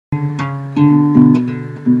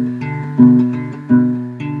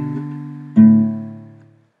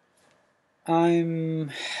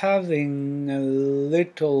having a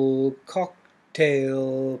little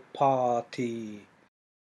cocktail party.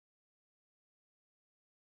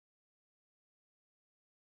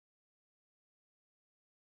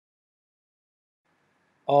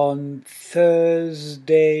 On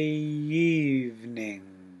Thursday evening.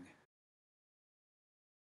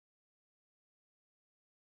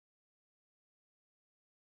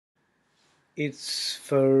 It's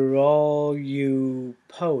for all you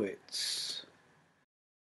poets.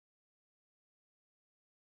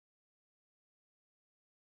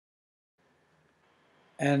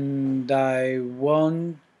 And I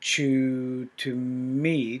want you to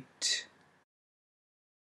meet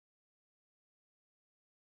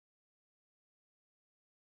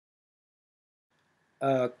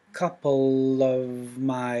a couple of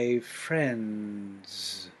my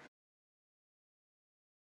friends.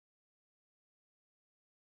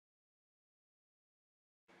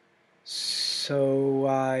 So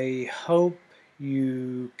I hope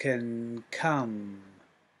you can come.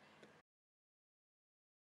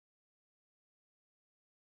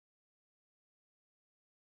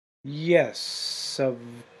 Yes, of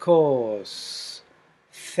course.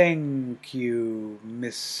 Thank you,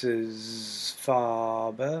 Mrs.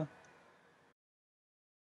 Farber.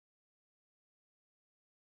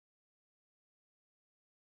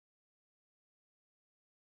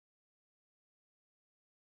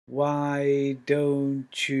 Why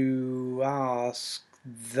don't you ask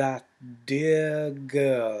that dear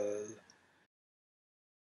girl?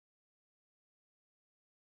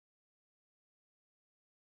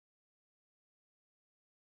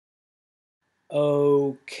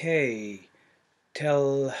 Okay,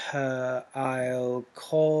 tell her I'll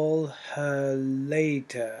call her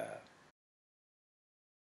later.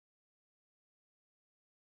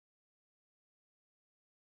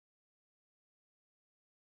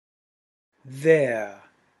 There,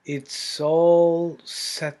 it's all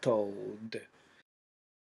settled.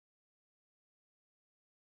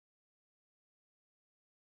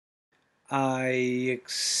 I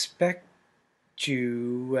expect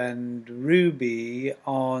you and Ruby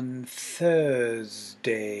on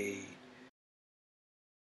Thursday.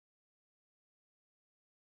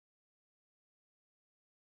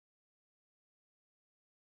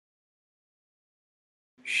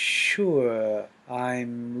 Sure,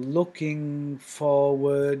 I'm looking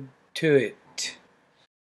forward to it.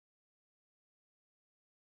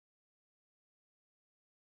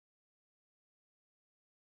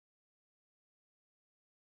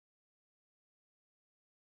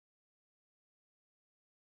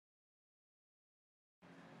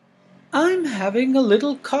 I'm having a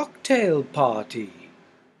little cocktail party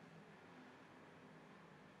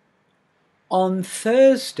on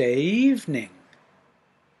Thursday evening.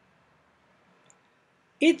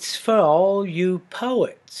 It's for all you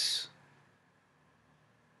poets.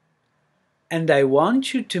 And I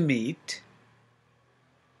want you to meet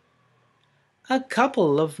a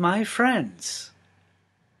couple of my friends.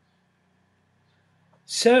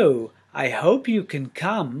 So I hope you can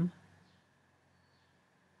come.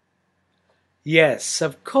 Yes,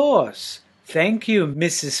 of course. Thank you,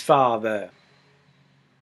 Mrs. Farber.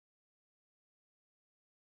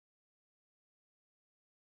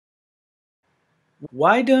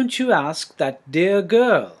 Why don't you ask that dear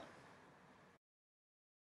girl?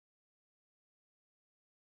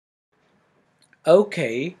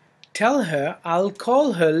 Okay, tell her I'll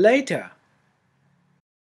call her later.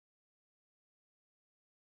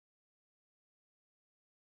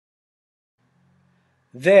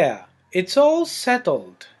 There, it's all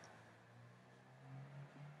settled.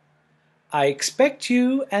 I expect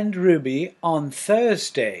you and Ruby on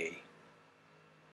Thursday.